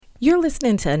You're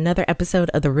listening to another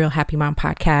episode of the Real Happy Mom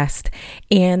podcast.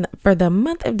 And for the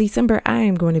month of December, I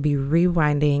am going to be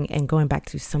rewinding and going back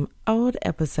to some old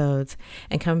episodes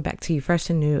and coming back to you fresh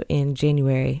and new in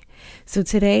January. So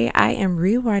today I am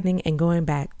rewinding and going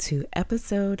back to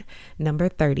episode number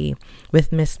 30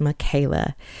 with Miss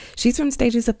Michaela. She's from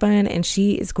Stages of Fun, and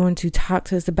she is going to talk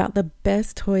to us about the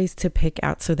best toys to pick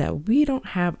out so that we don't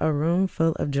have a room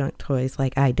full of junk toys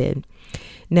like I did.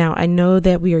 Now, I know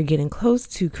that we are getting close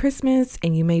to Christmas,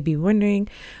 and you may be wondering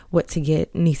what to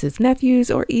get nieces,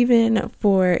 nephews, or even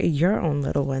for your own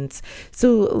little ones.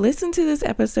 So listen to this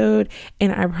episode,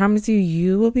 and I promise you,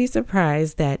 you will be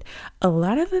surprised that a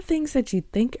lot of the things that you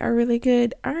think are really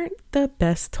good aren't the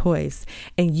best toys.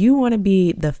 And you want to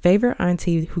be the favorite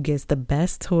auntie who gets the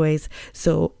best toys.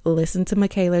 So listen to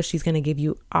Michaela. She's going to give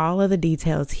you all of the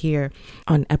details here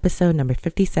on episode number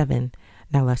 57.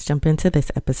 Now let's jump into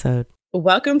this episode.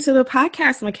 Welcome to the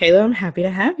podcast, Michaela. I'm happy to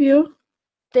have you.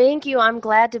 Thank you. I'm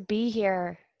glad to be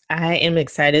here. I am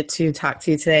excited to talk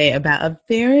to you today about a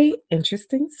very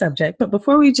interesting subject. But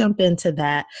before we jump into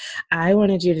that, I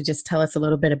wanted you to just tell us a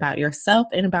little bit about yourself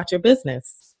and about your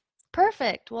business.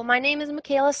 Perfect. Well, my name is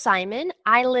Michaela Simon.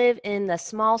 I live in the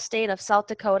small state of South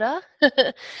Dakota.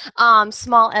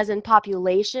 Small as in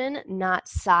population, not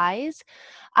size.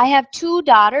 I have two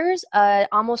daughters, an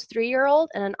almost 3-year-old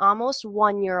and an almost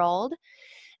 1-year-old,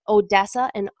 Odessa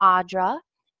and Audra,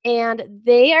 and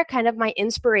they are kind of my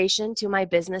inspiration to my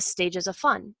business, Stages of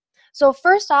Fun. So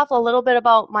first off, a little bit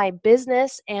about my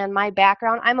business and my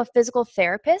background. I'm a physical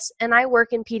therapist, and I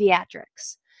work in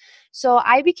pediatrics. So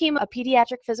I became a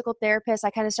pediatric physical therapist.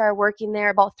 I kind of started working there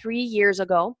about 3 years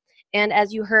ago, and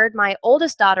as you heard, my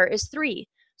oldest daughter is 3.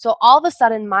 So all of a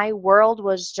sudden, my world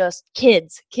was just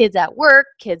kids at work,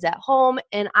 kids at home.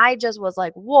 And I just was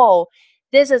like, whoa,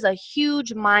 this is a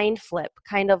huge mind flip,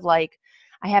 kind of like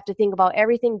I have to think about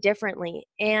everything differently.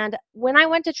 And when I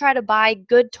went to try to buy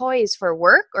good toys for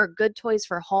work or good toys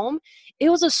for home,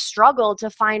 it was a struggle to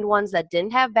find ones that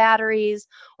didn't have batteries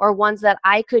or ones that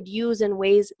I could use in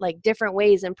ways, like different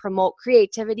ways, and promote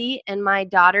creativity and my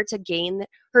daughter to gain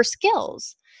her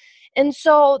skills. And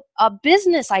so a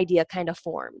business idea kind of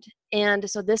formed. And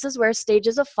so this is where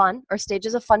Stages of Fun, or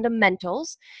Stages of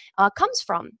Fundamentals, comes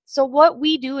from. So what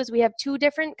we do is we have two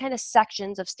different kind of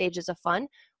sections of Stages of Fun.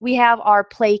 We have our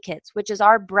play kits, which is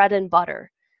our bread and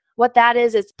butter. What that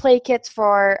is play kits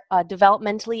for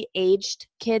developmentally aged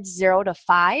kids 0 to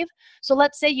 5. So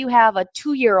let's say you have a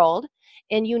 2-year-old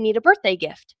and you need a birthday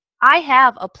gift. I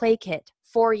have a play kit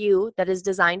for you that is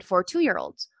designed for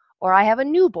 2-year-olds. Or I have a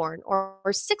newborn or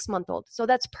 6-month-old. So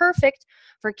that's perfect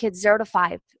for kids 0 to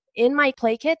 5. In my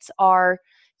play kits are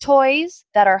toys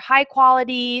that are high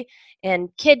quality and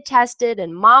kid tested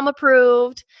and mom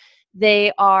approved.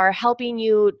 They are helping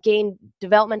you gain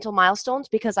developmental milestones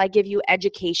because I give you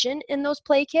education in those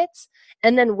play kits,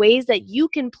 and then ways that you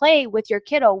can play with your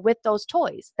kiddo with those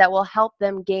toys that will help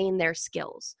them gain their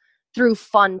skills through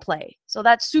fun play. So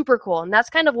that's super cool. And that's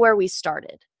kind of where we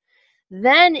started.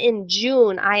 Then in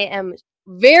June, I am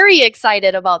very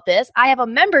excited about this. I have a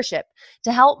membership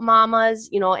to help mamas,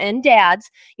 and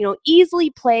dads, easily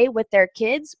play with their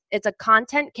kids. It's a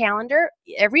content calendar.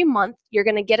 Every month, you're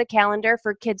going to get a calendar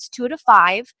for kids 2 to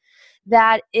 5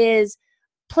 that is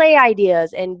play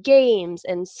ideas and games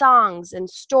and songs and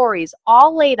stories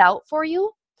all laid out for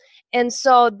you. And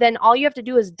so then all you have to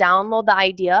do is download the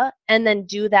idea and then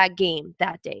do that game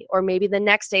that day. Or maybe the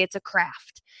next day it's a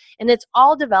craft. And it's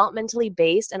all developmentally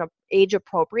based and age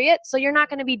appropriate. So you're not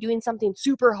going to be doing something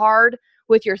super hard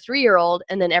with your 3-year-old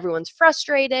and then everyone's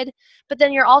frustrated. But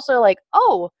then you're also like,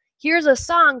 oh, here's a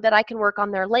song that I can work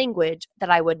on their language that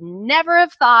I would never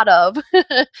have thought of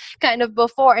kind of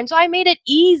before. And so I made it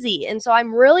easy. And so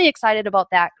I'm really excited about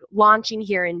that launching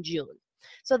here in June.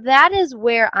 So that is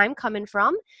where I'm coming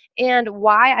from, and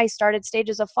why I started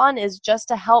Stages of Fun is just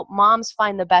to help moms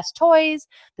find the best toys,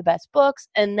 the best books,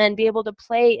 and then be able to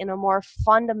play in a more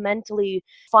fundamentally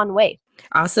fun way.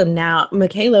 Awesome. Now,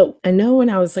 Michaela, I know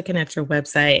when I was looking at your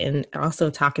website and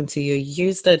also talking to you, you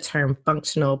used the term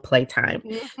functional playtime.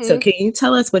 Mm-hmm. So can you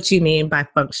tell us what you mean by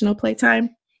functional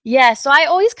playtime? Yeah, so I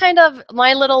always kind of,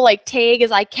 my little tag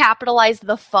is I capitalize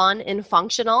the fun in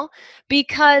functional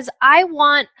because I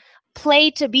want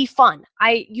play to be fun.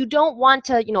 You don't want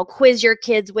to, quiz your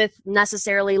kids with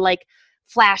necessarily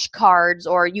flashcards,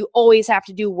 or you always have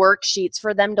to do worksheets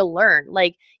for them to learn.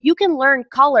 You can learn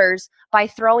colors by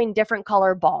throwing different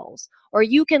color balls, or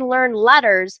you can learn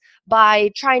letters by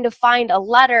trying to find a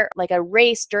letter, like a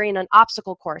race during an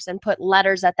obstacle course, and put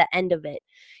letters at the end of it.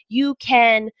 You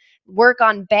can work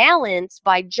on balance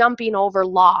by jumping over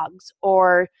logs,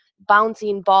 or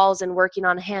bouncing balls and working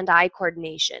on hand-eye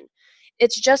coordination.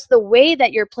 It's just the way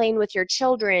that you're playing with your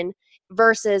children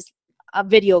versus a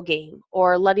video game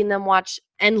or letting them watch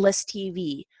endless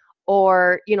TV,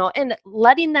 or, and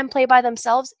letting them play by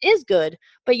themselves is good,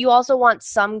 but you also want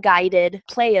some guided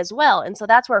play as well. And so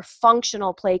that's where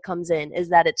functional play comes in, is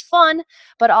that it's fun,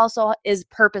 but also is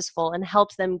purposeful and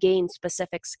helps them gain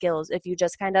specific skills if you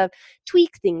just kind of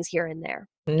tweak things here and there.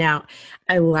 Now,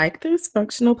 I like this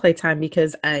functional playtime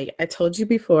because I told you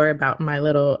before about my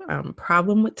little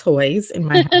problem with toys in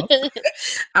my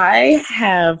house. I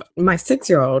have my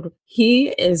 6-year-old. He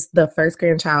is the first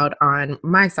grandchild on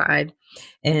my side.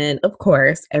 And of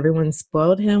course, everyone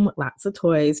spoiled him with lots of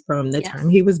toys from the time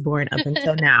he was born up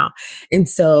until now. And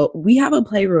so we have a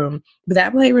playroom, but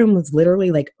that playroom was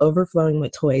literally like overflowing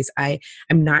with toys. I'm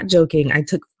not joking. I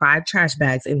took 5 trash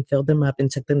bags and filled them up and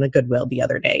took them to Goodwill the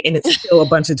other day. And it's still a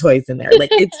bunch of toys in there.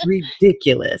 Like, it's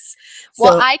ridiculous.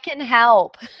 Well, I can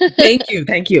help. Thank you.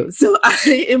 Thank you. So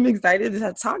I am excited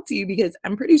to talk to you because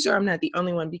I'm pretty sure I'm not the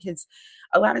only one, because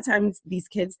a lot of times these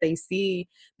kids, they see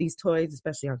these toys,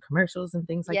 especially on commercials and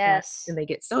things like that, and they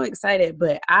get so excited.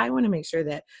 But I want to make sure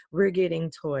that we're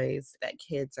getting toys that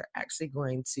kids are actually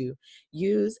going to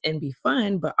use and be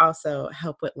fun, but also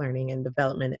help with learning and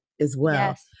development as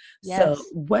well. So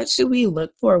what should we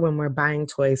look for when we're buying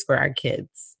toys for our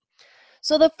kids?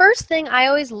 So the first thing I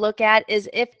always look at is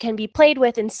if it can be played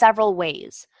with in several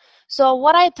ways. So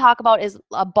what I talk about is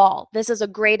a ball. This is a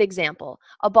great example.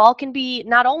 A ball can be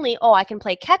not only, I can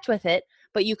play catch with it,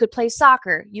 but you could play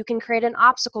soccer. You can create an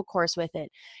obstacle course with it.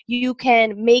 You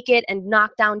can make it and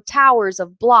knock down towers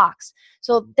of blocks.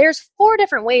 So there's 4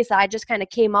 different ways that I just kind of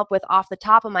came up with off the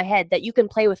top of my head that you can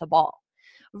play with a ball,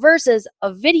 versus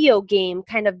a video game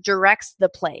kind of directs the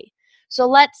play. So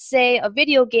let's say a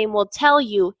video game will tell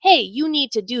you, hey, you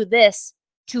need to do this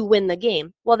to win the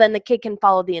game. Well, then the kid can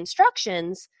follow the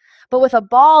instructions. But with a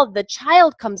ball, the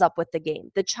child comes up with the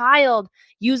game. The child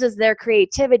uses their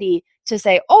creativity to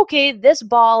say, okay, this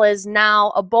ball is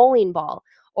now a bowling ball,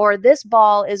 or this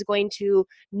ball is going to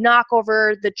knock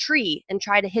over the tree and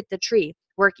try to hit the tree.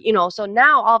 So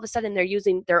now all of a sudden they're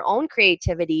using their own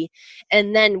creativity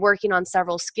and then working on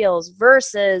several skills,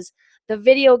 versus the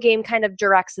video game kind of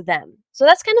directs them. So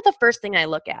that's kind of the first thing I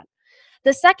look at.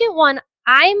 The second one,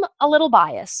 I'm a little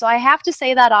biased, so I have to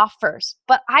say that off first,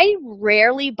 but I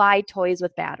rarely buy toys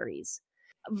with batteries.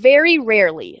 Very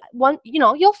rarely.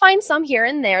 You'll find some here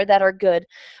and there that are good,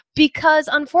 because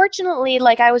unfortunately,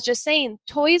 like I was just saying,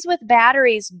 toys with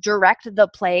batteries direct the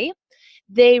play.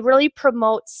 They really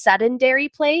promote sedentary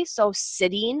play, so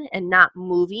sitting and not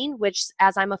moving, which,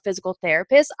 as I'm a physical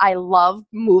therapist, I love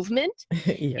movement.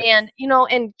 And,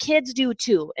 and kids do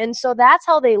too. And so that's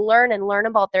how they learn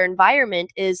about their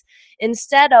environment, is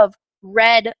instead of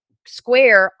red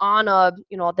square on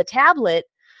the tablet,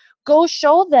 go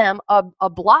show them a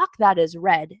block that is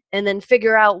red, and then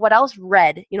figure out what else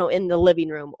red, in the living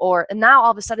room. And now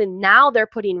all of a sudden, they're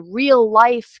putting real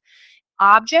life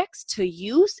objects to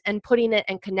use and putting it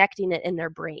and connecting it in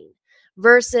their brain,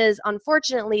 versus,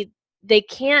 unfortunately, they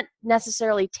can't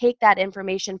necessarily take that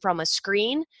information from a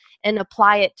screen and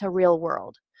apply it to real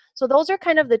world. So those are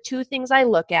kind of the 2 things I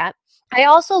look at. I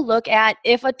also look at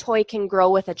if a toy can grow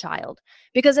with a child,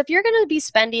 because if you're going to be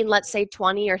spending, let's say,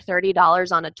 $20 or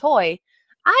 $30 on a toy,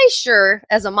 I sure,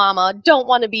 as a mama, don't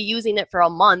want to be using it for a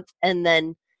month and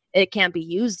then it can't be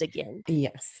used again.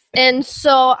 Yes. And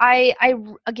so I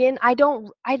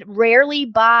rarely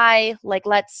buy, like,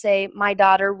 let's say my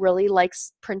daughter really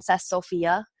likes Princess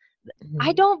Sophia. Mm-hmm.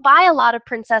 I don't buy a lot of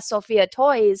Princess Sophia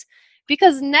toys,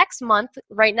 because next month,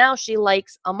 right now, she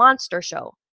likes a monster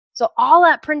show. So all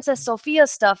that Princess Sophia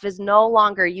stuff is no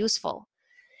longer useful.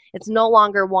 It's no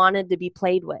longer wanted to be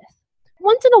played with.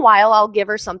 Once in a while, I'll give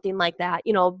her something like that,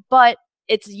 but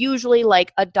it's usually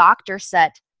like a doctor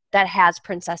set that has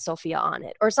Princess Sophia on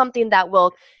it, or something that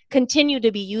will continue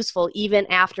to be useful even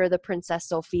after the Princess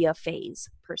Sophia phase,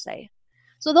 per se.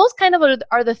 So those kind of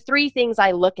are the 3 things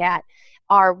I look at.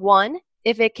 Are 1,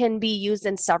 if it can be used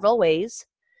in several ways;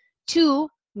 2,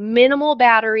 minimal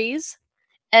batteries;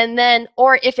 and then,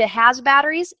 or if it has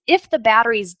batteries, if the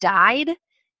batteries died,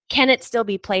 can it still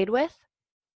be played with?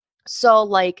 So,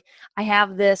 like, I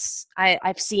have this,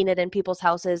 I've seen it in people's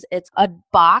houses. It's a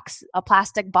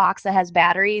plastic box that has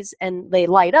batteries, and they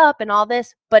light up and all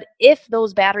this. But if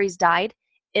those batteries died,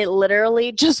 it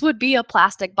literally just would be a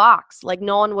plastic box. Like,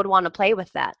 no one would want to play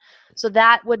with that. So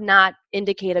that would not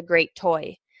indicate a great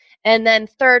toy. And then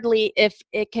thirdly, if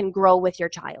it can grow with your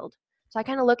child. So I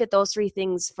kind of look at those 3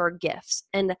 things for gifts.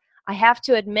 And I have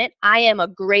to admit, I am a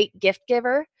great gift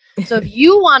giver. So if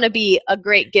you want to be a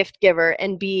great gift giver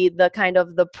and be the kind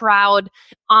of the proud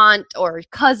aunt or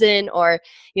cousin or,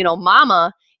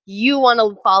 mama, you want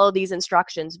to follow these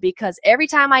instructions, because every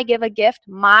time I give a gift,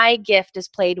 my gift is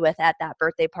played with at that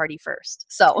birthday party first.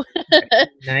 So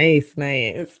Nice,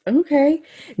 nice. Okay.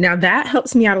 Now that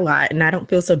helps me out a lot, and I don't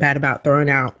feel so bad about throwing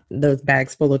out those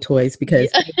bags full of toys because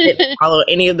I didn't yeah. follow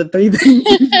any of the three things.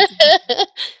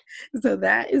 So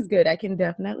that is good. I can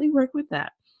definitely work with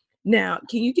that. Now,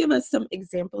 can you give us some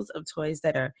examples of toys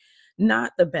that are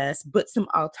not the best, but some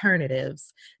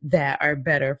alternatives that are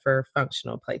better for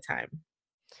functional playtime?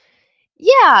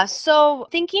 Yeah, so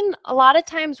thinking a lot of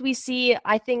times we see,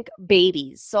 I think,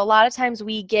 babies. So a lot of times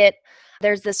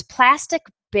there's this plastic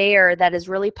bear that is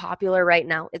really popular right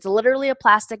now. It's literally a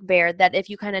plastic bear that if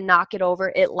you kind of knock it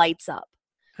over, it lights up.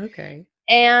 Okay.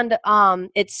 And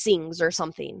it sings or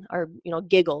something, or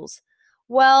giggles.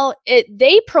 Well,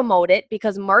 they promote it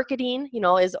because marketing,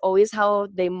 is always how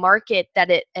they market, that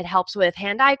it helps with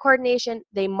hand-eye coordination.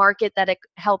 They market that it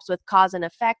helps with cause and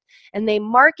effect, and they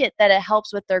market that it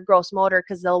helps with their gross motor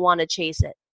because they'll want to chase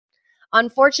it.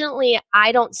 Unfortunately,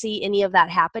 I don't see any of that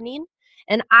happening,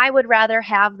 and I would rather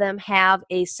have them have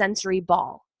a sensory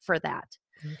ball for that.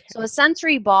 So Okay. a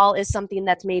sensory ball is something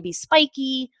that's maybe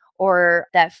spiky or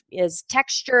that is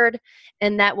textured,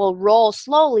 and that will roll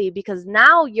slowly, because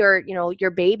now your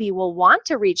baby will want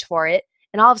to reach for it,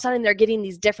 and all of a sudden they're getting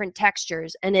these different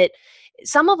textures, and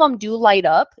some of them do light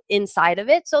up inside of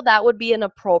it, so that would be an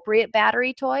appropriate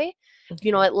battery toy. Okay.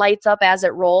 It lights up as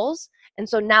it rolls. And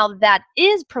so now that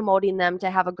is promoting them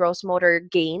to have a gross motor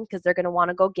gain, because they're going to want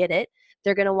to go get it.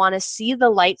 They're going to want to see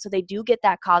the light, so they do get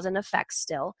that cause and effect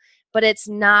still. But it's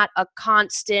not a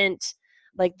constant,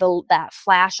 like that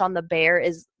flash on the bear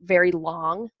is very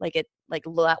long, like it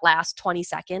lasts 20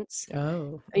 seconds,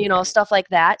 Oh, okay. stuff like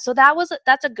that. So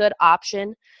that's a good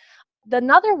option.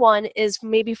 Another one is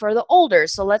maybe for the older.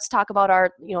 So let's talk about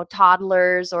our,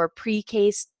 toddlers or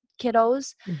pre-K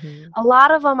kiddos. Hmm. A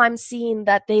lot of them, I'm seeing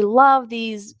that they love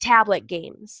these tablet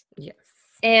games. Yes.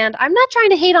 And I'm not trying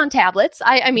to hate on tablets.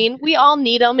 I mean, we all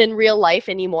need them in real life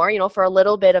anymore, for a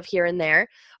little bit of here and there.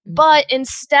 But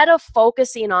instead of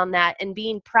focusing on that and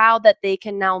being proud that they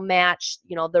can now match,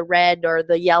 the red or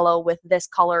the yellow with this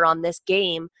color on this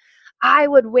game, I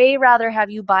would way rather have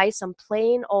you buy some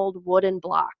plain old wooden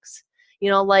blocks,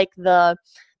 like the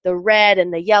red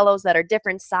and the yellows that are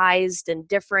different sized and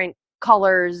different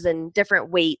colors and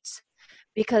different weights,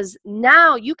 because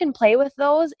now you can play with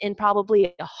those in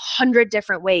probably 100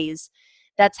 different ways.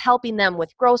 That's helping them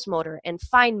with gross motor and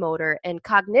fine motor and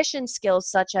cognition skills,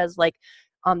 such as like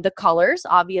the colors,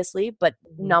 obviously, but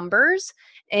Mhm. numbers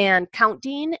and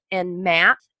counting and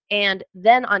math. And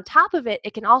then on top of it,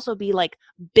 it can also be like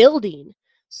building.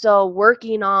 So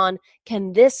working on,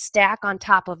 can this stack on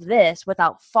top of this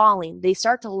without falling? They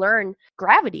start to learn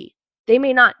gravity. They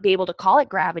may not be able to call it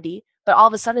gravity, but all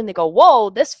of a sudden they go, whoa,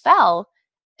 this fell.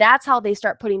 That's how they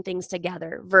start putting things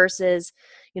together versus,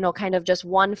 kind of just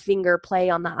one finger play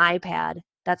on the iPad.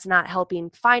 That's not helping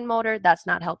fine motor. That's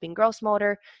not helping gross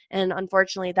motor. And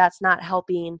unfortunately, that's not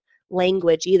helping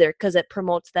language either, because it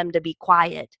promotes them to be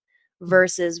quiet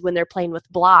versus when they're playing with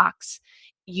blocks,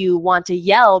 you want to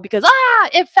yell because,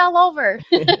 it fell over.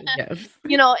 Yes.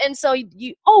 And so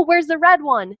oh, where's the red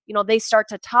one? They start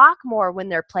to talk more when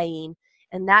they're playing,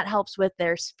 and that helps with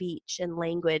their speech and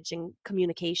language and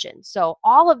communication. So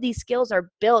all of these skills are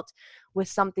built with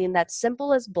something that's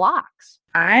simple as blocks.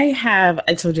 I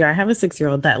told you, I have a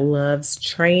 6-year-old that loves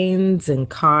trains and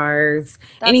cars,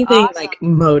 That's anything awesome. like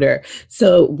motor.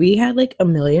 So we had like a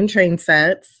million train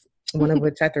sets, one of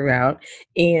which I threw out,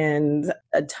 and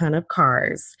a ton of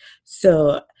cars.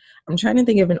 So I'm trying to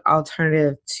think of an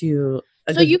alternative to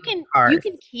a So gazillion you cars.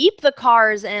 can keep the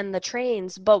cars and the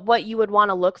trains, but what you would want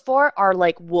to look for are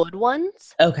like wood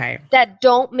ones Okay. that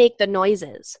don't make the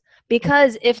noises.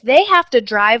 Because if they have to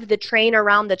drive the train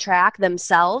around the track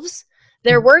themselves,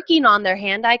 they're working on their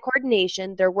hand-eye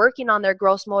coordination, they're working on their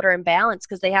gross motor and balance,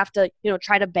 because they have to,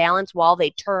 try to balance while they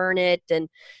turn it. And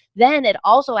then it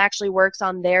also actually works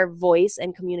on their voice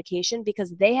and communication,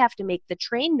 because they have to make the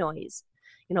train noise,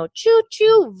 choo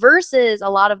choo, versus a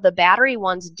lot of the battery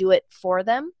ones do it for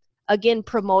them. Again,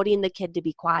 promoting the kid to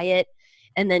be quiet,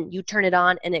 and then you turn it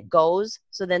on and it goes.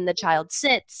 So then the child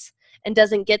sits and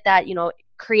doesn't get that,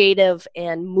 creative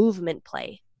and movement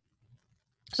play.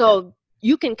 So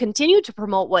you can continue to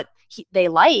promote what they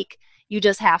like. You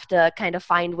just have to kind of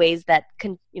find ways that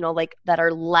can, like that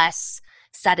are less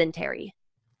sedentary.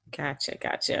 Gotcha,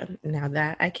 gotcha. Now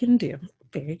that I can do.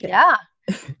 Very good. Yeah.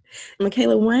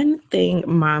 Michaela, one thing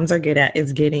moms are good at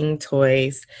is getting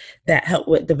toys that help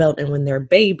with development when they're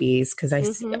babies, because I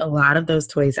see Mm-hmm. a lot of those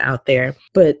toys out there.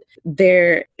 But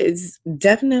there is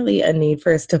definitely a need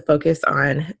for us to focus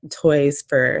on toys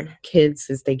for kids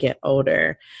as they get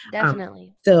older. Um,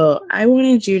 Definitely. so I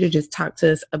wanted you to just talk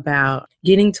to us about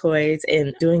getting toys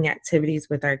and doing activities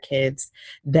with our kids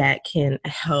that can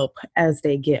help as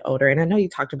they get older. And I know you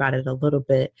talked about it a little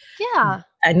bit. Yeah.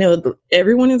 I know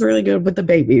everyone is really good with the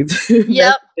babies. That's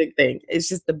Yep. the big thing. It's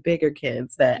just the bigger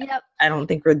kids that Yep. I don't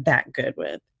think we're that good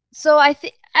with. So I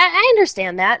think I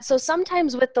understand that. So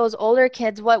sometimes with those older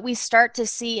kids, what we start to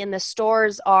see in the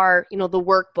stores are, the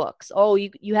workbooks. Oh,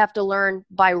 you have to learn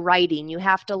by writing. You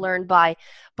have to learn by,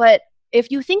 but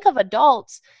if you think of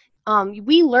adults,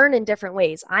 we learn in different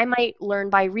ways. I might learn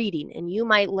by reading, and you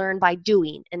might learn by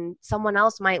doing, and someone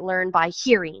else might learn by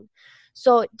hearing.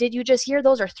 So did you just hear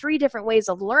those are three different ways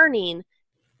of learning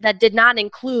that did not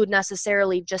include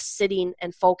necessarily just sitting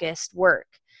and focused work?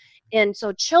 And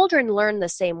so children learn the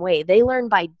same way. They learn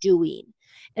by doing.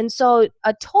 And so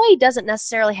a toy doesn't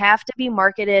necessarily have to be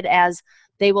marketed as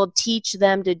they will teach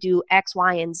them to do X,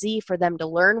 Y, and Z for them to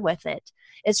learn with it.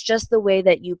 It's just the way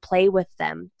that you play with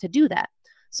them to do that.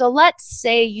 So let's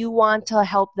say you want to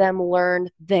help them learn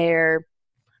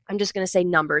I'm just going to say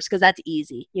numbers because that's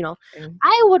easy. Okay.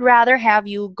 I would rather have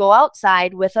you go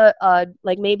outside with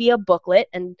like maybe a booklet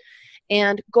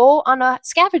and go on a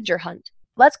scavenger hunt.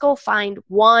 Let's go find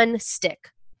one stick.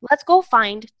 Let's go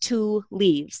find 2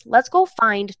 leaves. Let's go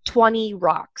find 20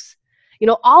 rocks.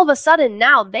 All of a sudden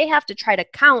now they have to try to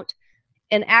count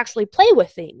and actually play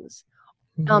with things.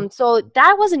 Mhm. So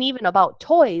that wasn't even about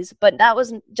toys, but that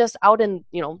was just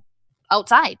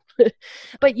outside.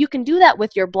 But you can do that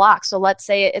with your blocks. So let's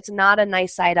say it's not a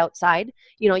nice side outside.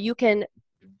 You can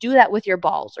do that with your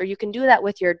balls, or you can do that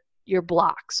with your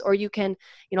blocks, or you can,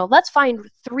 let's find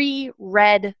 3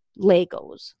 red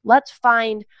Legos. Let's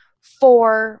find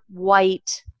 4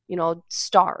 white,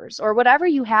 stars, or whatever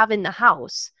you have in the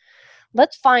house.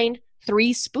 Let's find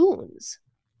 3 spoons.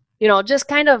 Just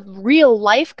kind of real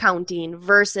life counting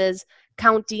versus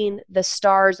counting the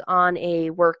stars on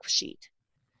a worksheet.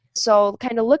 So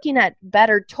kind of looking at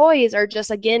better toys are just,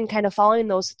 again, kind of following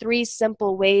those 3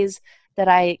 simple ways that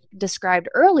I described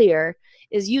earlier,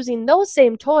 is using those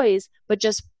same toys, but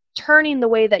just turning the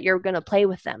way that you're going to play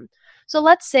with them. So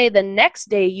let's say the next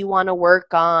day you want to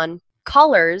work on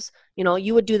colors,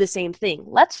 you would do the same thing.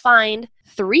 Let's find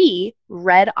 3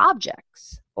 red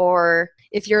objects. Or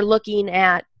if you're looking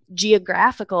at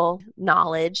geographical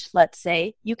knowledge, let's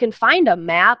say, you can find a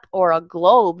map or a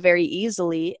globe very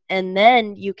easily, and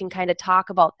then you can kind of talk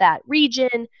about that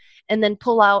region and then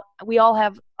pull out, we all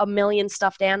have a million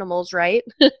stuffed animals, right?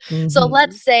 So Mhm.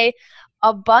 let's say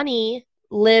a bunny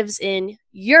lives in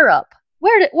Europe.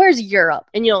 Where's Europe?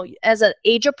 And as an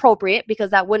age appropriate,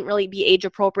 because that wouldn't really be age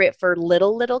appropriate for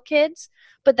little kids,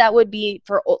 but that would be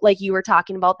for, like you were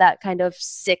talking about, that kind of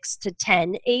 6 to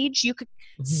 10 age. You could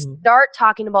Mhm. start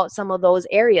talking about some of those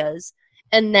areas,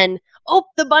 and then,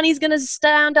 the bunny's going to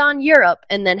stand on Europe,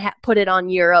 and then put it on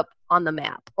Europe on the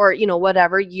map, or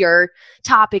whatever your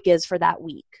topic is for that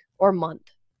week or month.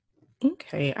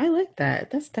 Okay, I like that.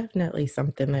 That's definitely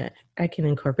something that I can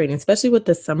incorporate, especially with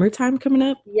the summertime coming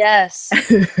up. Yes.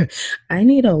 I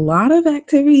need a lot of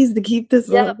activities to keep this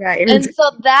little Yep. guy And entertained.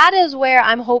 so that is where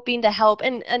I'm hoping to help,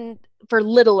 and for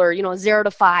littler, 0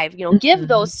 to 5, give Mhm.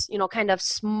 those, kind of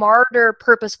smarter,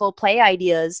 purposeful play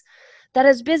ideas that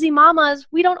as busy mamas,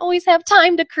 we don't always have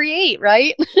time to create,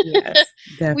 right? Yes,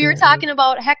 We were definitely. talking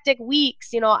about hectic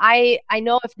weeks. I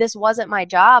know if this wasn't my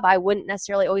job, I wouldn't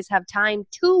necessarily always have time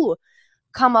to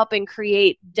come up and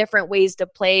create different ways to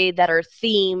play that are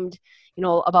themed,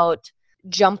 about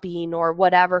jumping or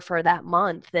whatever for that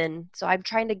month. And so I'm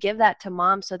trying to give that to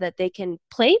moms so that they can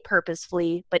play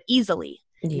purposefully but easily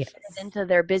and fit it Yes. into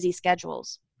their busy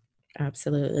schedules.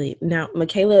 Absolutely. Now,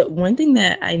 Michaela, one thing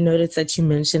that I noticed that you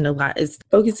mentioned a lot is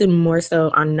focusing more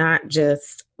so on not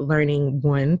just learning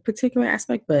one particular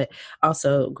aspect, but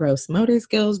also gross motor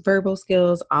skills, verbal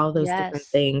skills, all those different Yes.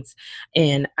 things.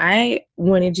 And I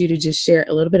wanted you to just share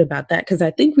a little bit about that, because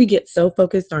I think we get so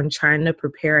focused on trying to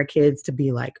prepare our kids to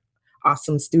be like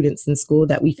awesome students in school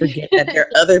that we forget that there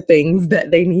are other things that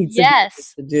they need to be able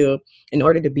Yes. to do in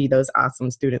order to be those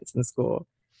awesome students in school.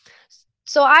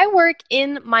 So I work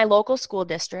in my local school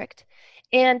district,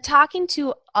 and talking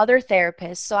to other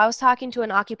therapists. So I was talking to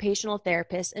an occupational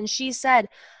therapist, and she said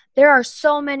there are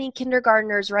so many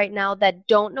kindergartners right now that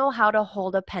don't know how to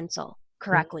hold a pencil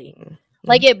correctly. Mhm.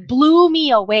 Like, it blew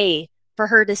me away for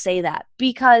her to say that,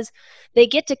 because they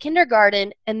get to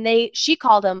kindergarten and she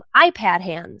called them iPad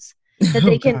hands. that Oh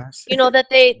they can, gosh. that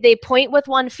they point with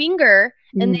one finger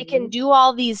and they can Mhm. do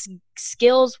all these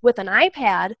skills with an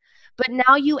iPad. But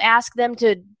now you ask them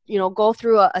to, go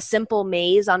through a simple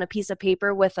maze on a piece of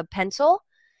paper with a pencil,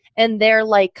 and they're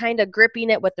like kind of gripping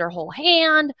it with their whole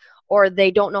hand, or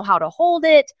they don't know how to hold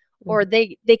it, or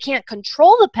Mhm. they can't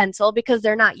control the pencil because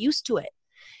they're not used to it.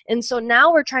 And so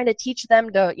now we're trying to teach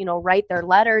them to, write their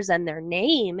letters and their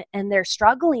name, and they're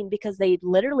struggling because they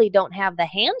literally don't have the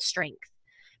hand strength.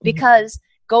 Mhm. Because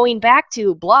going back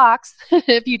to blocks,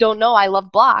 if you don't know, I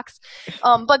love blocks.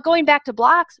 But going back to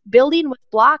blocks, building with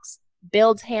blocks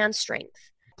builds hand strength.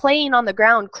 Playing on the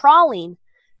ground, crawling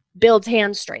builds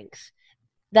hand strength.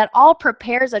 That all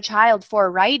prepares a child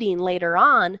for writing later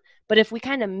on. But if we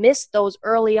kind of miss those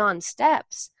early on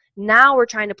steps, now we're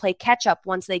trying to play catch up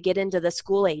once they get into the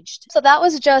school age. So that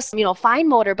was just, fine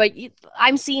motor, but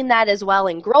I'm seeing that as well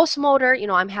in gross motor.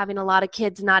 I'm having a lot of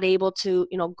kids not able to,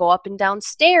 go up and down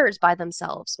stairs by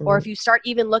themselves. Or if Mhm. you start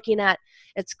even looking at,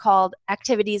 it's called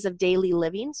activities of daily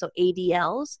living, so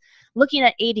ADLs. Looking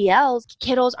at ADLs,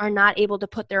 kiddos are not able to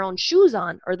put their own shoes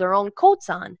on or their own coats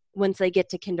on once they get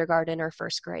to kindergarten or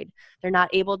first grade. They're not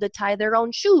able to tie their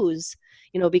own shoes,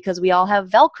 because we all have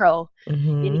Velcro,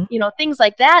 Mhm. things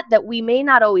like that we may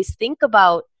not always think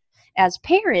about as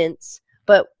parents.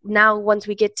 But now once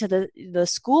we get to the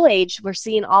school age, we're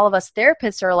seeing all of us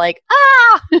therapists are like,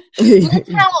 let's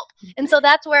help. And so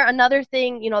that's where another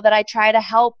thing, that I try to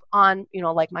help on,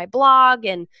 like my blog,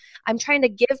 and I'm trying to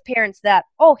give parents that,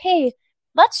 oh, hey,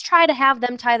 let's try to have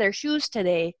them tie their shoes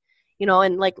today,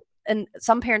 and like, and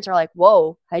some parents are like,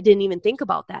 whoa, I didn't even think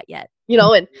about that yet, and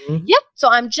Mhm. yep. So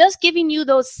I'm just giving you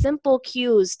those simple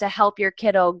cues to help your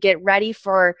kiddo get ready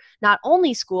for not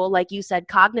only school, like you said,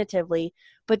 cognitively,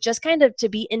 but just kind of to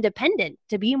be independent,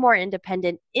 to be more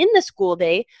independent in the school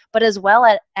day, but as well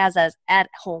as at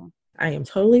home. I am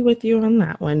totally with you on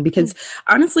that one Mm. because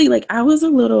honestly, like I was a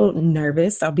little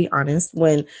nervous, I'll be honest,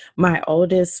 when my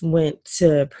oldest went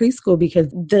to preschool because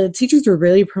the teachers were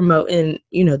really promoting,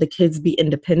 the kids be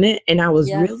independent. And I was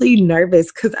Yes. really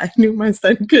nervous because I knew my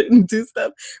son couldn't do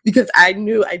stuff because I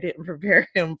knew I didn't prepare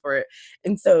him for it.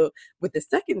 And so with the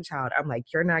second child, I'm like,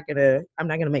 I'm not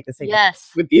gonna make the same mistake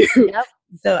Yes. with you. Yep.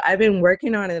 So I've been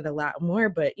working on it a lot more,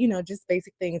 but just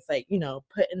basic things like,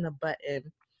 putting the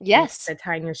button Yes. to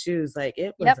tying your shoes, like,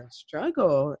 it was Yep. a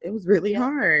struggle. It was really Yep.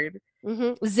 hard.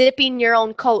 Zipping your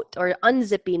own coat or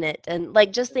unzipping it, and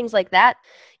like just things like that.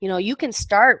 You can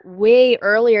start way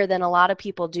earlier than a lot of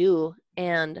people do,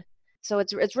 and so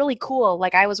it's really cool.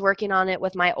 Like I was working on it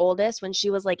with my oldest when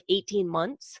she was like 18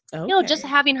 months. Just Okay.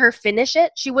 having her finish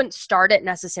it. She wouldn't start it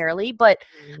necessarily, but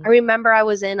I Mhm. remember I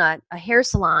was in a hair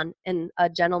salon, and a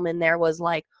gentleman there was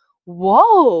like,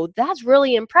 "Whoa, that's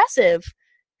really impressive."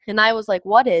 And I was like,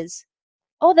 "What is?"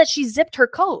 "Oh, that she zipped her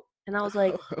coat." And I was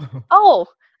like, oh,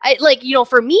 I like,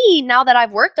 for me, now that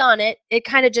I've worked on it, it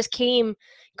kind of just came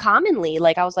commonly.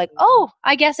 Like I was like, oh,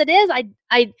 I guess it is.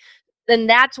 Then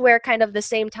that's where kind of the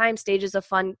same time Stages of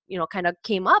Fun, kind of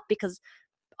came up because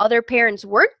other parents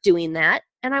weren't doing that.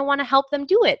 And I want to help them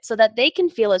do it so that they can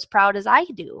feel as proud as I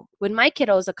do when my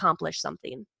kiddos accomplish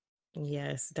something.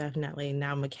 Yes, definitely.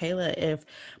 Now, Michaela, if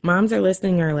moms are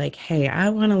listening are like, hey, I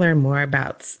want to learn more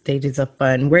about Stages of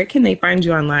Fun, where can they find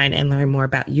you online and learn more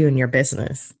about you and your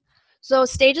business? So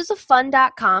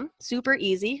stagesoffun.com, super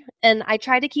easy. And I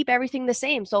try to keep everything the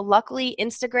same. So luckily,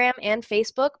 Instagram and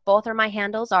Facebook, both are my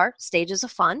handles are Stages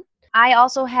of Fun. I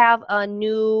also have a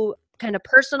new kind of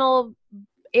personal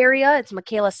area. It's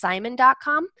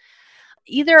michaelasimon.com.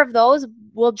 Either of those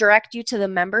will direct you to the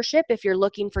membership if you're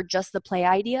looking for just the play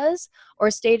ideas,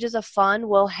 or Stages of Fun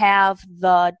will have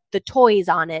the toys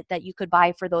on it that you could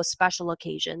buy for those special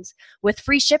occasions with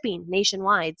free shipping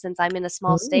nationwide. Since I'm in a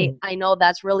small state, Ooh, I know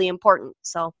that's really important.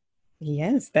 So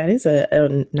yes, that is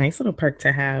a nice little perk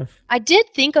to have. I did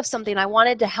think of something. I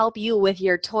wanted to help you with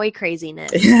your toy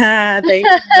craziness. Yeah, thank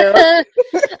you.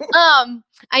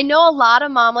 I know a lot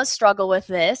of mamas struggle with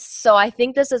this, so I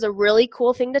think this is a really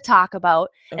cool thing to talk about,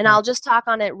 and Okay. I'll just talk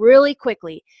on it really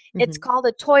quickly. It's Hmm. called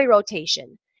a toy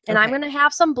rotation, and I'm Okay. going to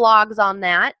have some blogs on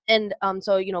that, and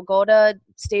so go to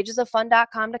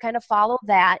stagesoffun.com to kind of follow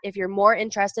that if you're more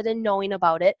interested in knowing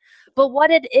about it. But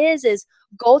what it is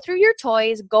go through your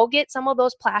toys, go get some of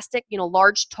those plastic,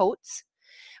 large totes,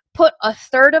 put a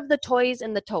third of the toys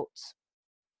in the totes,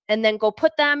 and then go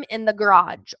put them in the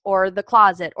garage or the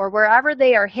closet or wherever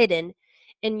they are hidden.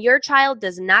 And your child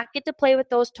does not get to play with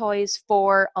those toys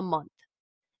for a month.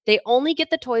 They only get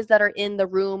the toys that are in the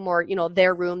room or,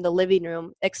 their room, the living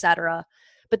room, etc.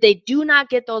 But they do not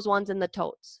get those ones in the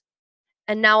totes.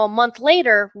 And now a month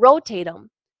later, rotate them.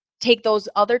 Take those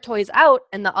other toys out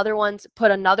and the other ones,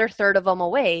 put another third of them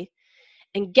away.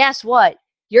 And guess what?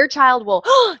 Your child will,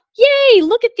 oh, yay,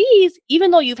 look at these.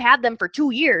 Even though you've had them for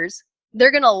 2 years,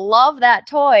 they're going to love that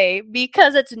toy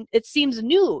because it seems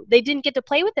new. They didn't get to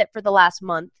play with it for the last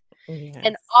month. Yes.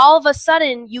 And all of a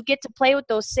sudden you get to play with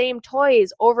those same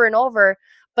toys over and over,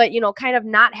 but kind of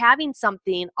not having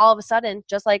something, all of a sudden,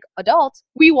 just like adults,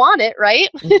 we want it, right?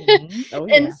 Mm-hmm. Oh,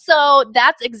 yeah. And so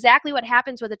that's exactly what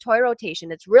happens with a toy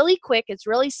rotation. It's really quick, it's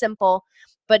really simple,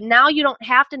 but now you don't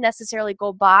have to necessarily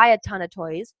go buy a ton of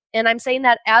toys. And I'm saying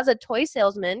that as a toy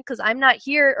salesman, because I'm not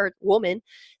here, or woman,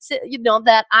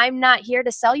 that I'm not here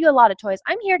to sell you a lot of toys.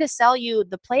 I'm here to sell you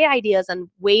the play ideas and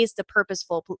ways to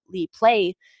purposefully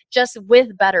play just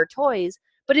with better toys.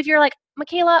 But if you're like,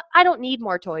 Michaela, I don't need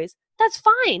more toys, that's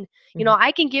fine.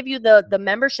 I can give you the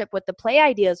membership with the play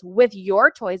ideas with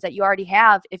your toys that you already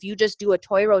have if you just do a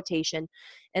toy rotation.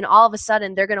 And all of a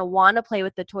sudden, they're going to want to play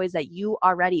with the toys that you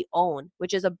already own,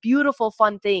 which is a beautiful,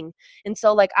 fun thing. And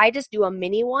so, I just do a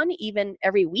mini one even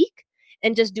every week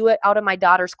and just do it out of my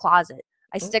daughter's closet.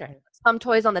 I stick some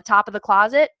toys on the top of the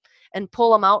closet and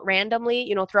pull them out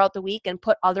randomly, throughout the week and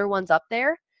put other ones up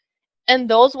there. And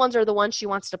those ones are the ones she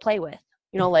wants to play with.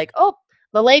 Oh,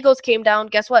 the Legos came down.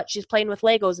 Guess what? She's playing with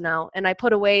Legos now. And I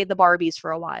put away the Barbies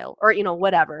for a while, or,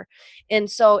 whatever.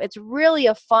 And so it's really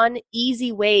a fun,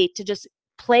 easy way to just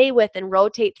play with and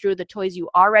rotate through the toys you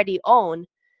already own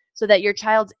so that your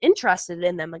child's interested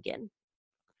in them again.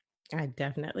 I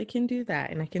definitely can do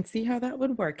that. And I can see how that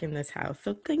would work in this house.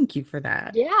 So thank you for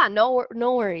that. Yeah, no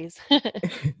worries.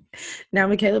 Now,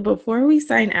 Michaela, before we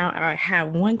sign out, I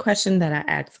have one question that I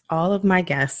ask all of my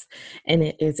guests. And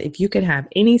it is, if you could have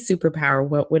any superpower,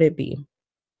 what would it be?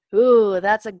 Ooh,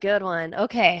 that's a good one.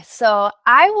 Okay, so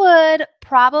I would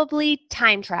probably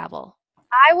time travel.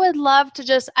 I would love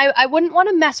to I wouldn't want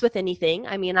to mess with anything.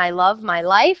 I mean, I love my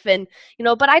life and,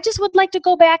 but I just would like to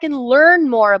go back and learn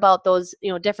more about those,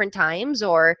 different times,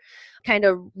 or kind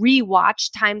of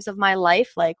rewatch times of my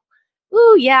life. Like,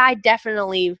 ooh, yeah, I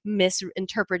definitely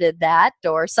misinterpreted that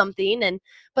or something.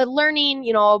 But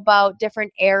learning, about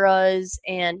different eras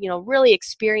and, really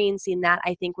experiencing that,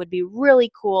 I think would be really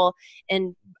cool.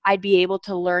 And I'd be able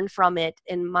to learn from it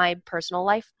in my personal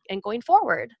life and going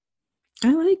forward.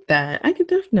 I like that. I could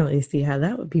definitely see how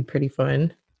that would be pretty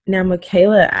fun. Now,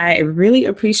 Michaela, I really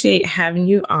appreciate having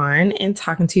you on and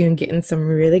talking to you and getting some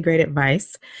really great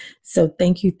advice. So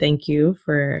thank you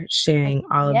for sharing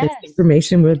all of this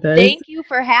information with us. Thank you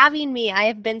for having me. I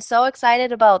have been so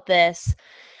excited about this.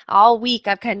 All week,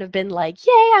 I've kind of been like,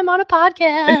 yay, I'm on a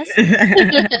podcast.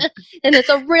 And it's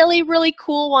a really, really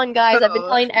cool one, guys. I've been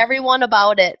telling everyone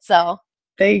about it. So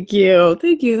Thank you.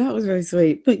 That was really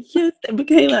sweet. But yes,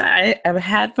 Michaela, I've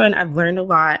had fun. I've learned a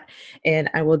lot,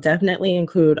 and I will definitely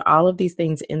include all of these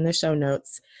things in the show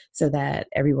notes so that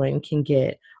everyone can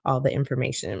get all the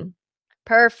information.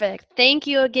 Perfect. Thank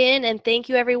you again, and thank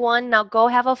you, everyone. Now go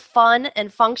have a fun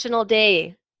and functional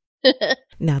day.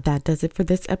 Now that does it for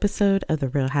this episode of the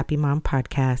Real Happy Mom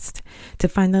podcast. To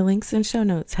find the links and show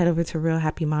notes, head over to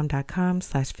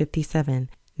realhappymom.com/57.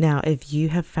 Now, if you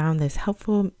have found this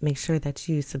helpful, make sure that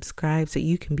you subscribe so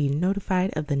you can be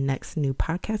notified of the next new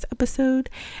podcast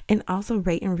episode, and also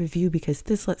rate and review because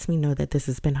this lets me know that this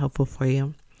has been helpful for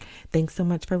you. Thanks so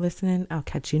much for listening. I'll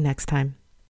catch you next time.